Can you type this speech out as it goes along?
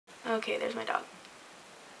Okay, there's my dog.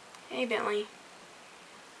 Hey, Bentley.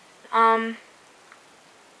 Go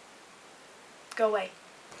away.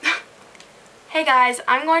 Hey guys,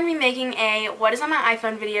 I'm going to be making a what is on my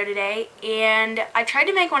iPhone video today, and I tried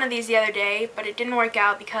to make one of these the other day, but it didn't work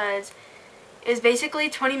out because it was basically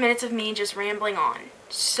 20 minutes of me just rambling on.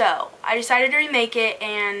 So, I decided to remake it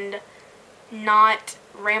and not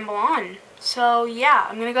ramble on. So, yeah,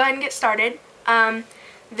 I'm going to go ahead and get started.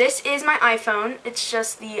 This is my iPhone. It's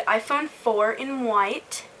just the iPhone 4 in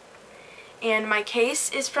white. And my case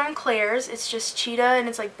is from Claire's. It's just cheetah and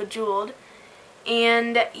it's like bejeweled.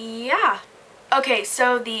 And yeah. Okay,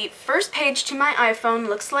 so the first page to my iPhone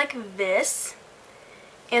looks like this.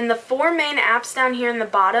 And the 4 main apps down here in the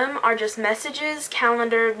bottom are just messages,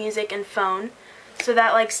 calendar, music, and phone. So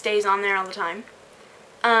that like stays on there all the time.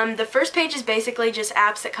 The first page is basically just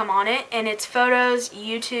apps that come on it, and it's photos,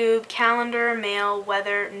 YouTube, calendar, mail,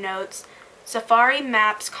 weather, notes, Safari,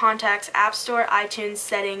 Maps, Contacts, App Store, iTunes,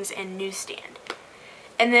 Settings, and Newsstand.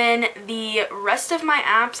 And then the rest of my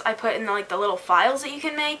apps I put in the little files that you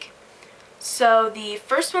can make. So the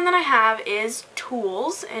first one that I have is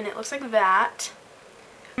Tools, and it looks like that.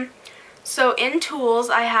 So in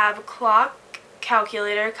Tools I have Clock,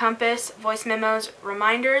 Calculator, Compass, Voice Memos,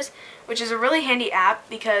 Reminders, which is a really handy app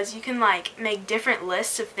because you can make different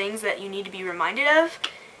lists of things that you need to be reminded of.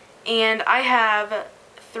 And I have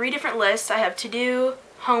 3 different lists. I have to do,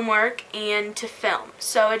 homework, and to film.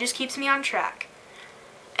 So it just keeps me on track.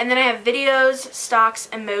 And then I have videos, stocks,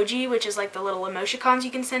 emoji, which is like the little emoticons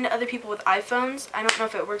you can send to other people with iPhones. I don't know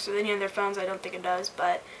if it works with any of their phones. I don't think it does,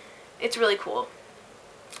 but it's really cool.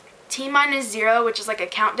 T-0, which is like a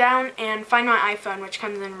countdown, and Find My iPhone, which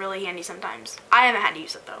comes in really handy sometimes. I haven't had to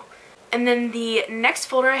use it though. And then the next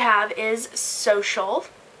folder I have is Social,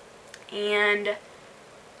 and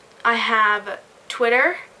I have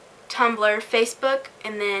Twitter, Tumblr, Facebook,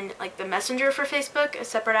 and then like the Messenger for Facebook, a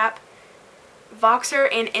separate app, Voxer,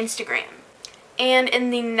 and Instagram. And in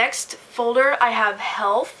the next folder I have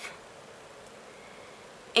Health,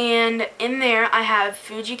 and in there I have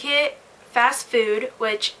FujiKit, Fast Food,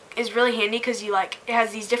 which is really handy because it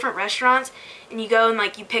has these different restaurants, and you go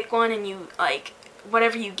and you pick one, and you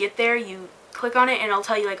whatever you get there, you click on it and it'll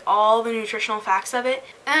tell you all the nutritional facts of it.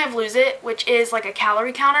 And I have Lose It, which is like a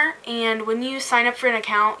calorie counter, and when you sign up for an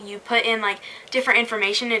account you put in different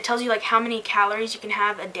information, and it tells you how many calories you can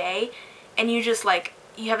have a day, and you just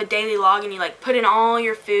you have a daily log, and you put in all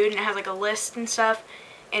your food, and it has a list and stuff,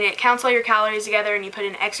 and it counts all your calories together, and you put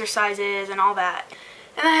in exercises and all that.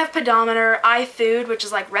 And I have Pedometer, iFood, which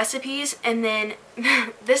is recipes, and then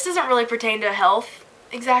this doesn't really pertain to health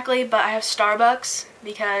exactly, but I have Starbucks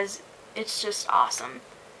because it's just awesome.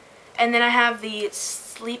 And then I have the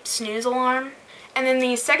sleep snooze alarm. And then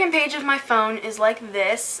the second page of my phone is like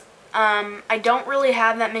this. I don't really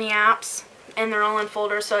have that many apps, and they're all in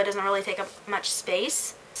folders, so it doesn't really take up much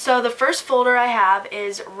space. So the first folder I have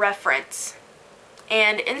is Reference.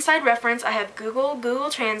 And inside Reference I have Google, Google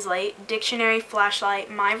Translate, Dictionary, Flashlight,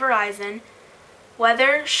 My Verizon,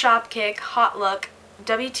 Weather, Shopkick, Hotlook,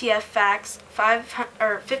 WTF Facts,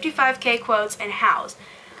 55K Quotes, and Hows.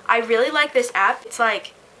 I really like this app. It's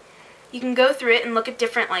you can go through it and look at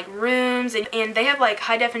different rooms, and they have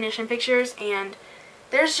high definition pictures, and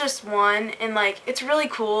there's just one, and it's really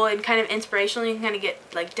cool and kind of inspirational. You can kind of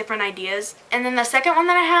get different ideas. And then the second one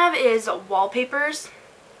that I have is Wallpapers.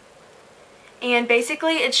 And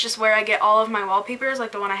basically it's just where I get all of my wallpapers,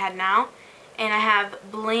 like the one I had now. And I have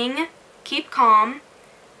Bling, Keep Calm,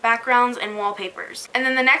 Backgrounds, and Wallpapers. And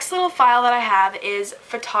then the next little file that I have is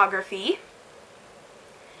Photography.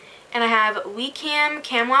 And I have WeCam,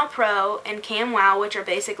 CamWow Pro, and CamWow, which are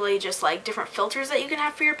basically just different filters that you can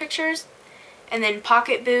have for your pictures. And then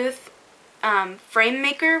Pocket Booth, Frame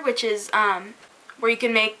Maker, which is where you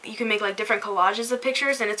can make different collages of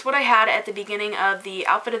pictures, and it's what I had at the beginning of the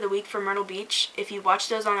Outfit of the Week for Myrtle Beach, if you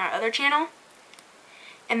watched those on our other channel.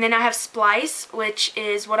 And then I have Splice, which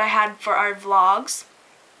is what I had for our vlogs.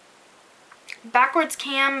 Backwards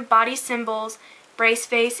Cam, Body Symbols, Brace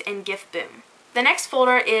Face, and Gift Boom. The next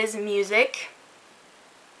folder is Music.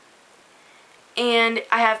 And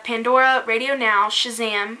I have Pandora, Radio Now,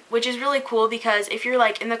 Shazam, which is really cool because if you're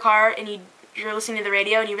in the car and you're listening to the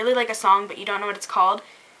radio and you really like a song but you don't know what it's called,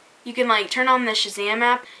 you can turn on the Shazam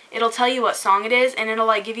app. It'll tell you what song it is, and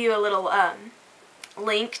it'll give you a little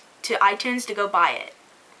link to iTunes to go buy it.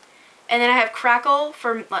 And then I have Crackle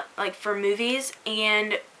for for movies,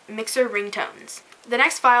 and Mixer ringtones. The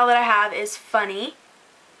next file that I have is Funny,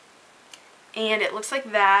 and it looks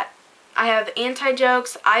like that. I have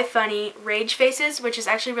Anti-Jokes, iFunny, Rage Faces, which is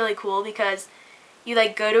actually really cool because you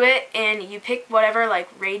go to it and you pick whatever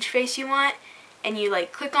rage face you want, and you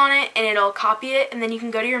like click on it and it'll copy it, and then you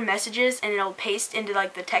can go to your messages and it'll paste into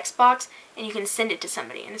like the text box and you can send it to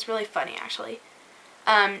somebody, and it's really funny actually.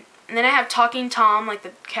 And then I have Talking Tom, like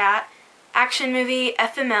the cat, Action Movie,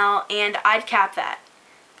 FML, and I'd Cap That.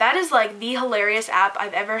 That is like the hilarious app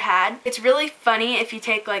I've ever had. It's really funny if you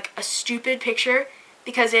take like a stupid picture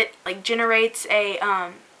because it like generates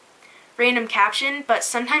a random caption, but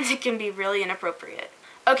sometimes it can be really inappropriate.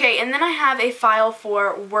 Okay, and then I have a file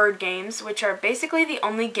for word games, which are basically the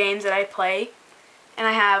only games that I play. And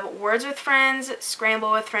I have Words with Friends,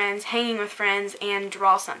 Scramble with Friends, Hanging with Friends, and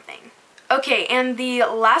Draw Something. Okay, and the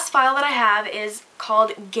last file that I have is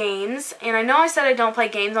called Games. And I know I said I don't play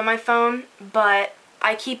games on my phone, but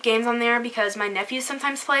I keep games on there because my nephews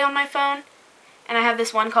sometimes play on my phone. And I have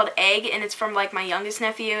this one called Egg, and it's from like my youngest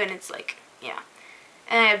nephew, and it's like, yeah.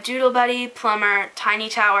 And I have Doodle Buddy, Plumber, Tiny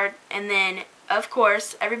Tower, and then, of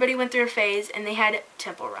course, everybody went through a phase and they had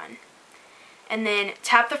Temple Run. And then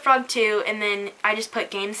Tap the Frog 2, and then I just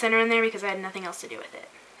put Game Center in there because I had nothing else to do with it.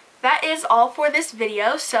 That is all for this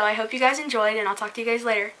video, so I hope you guys enjoyed, and I'll talk to you guys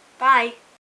later. Bye!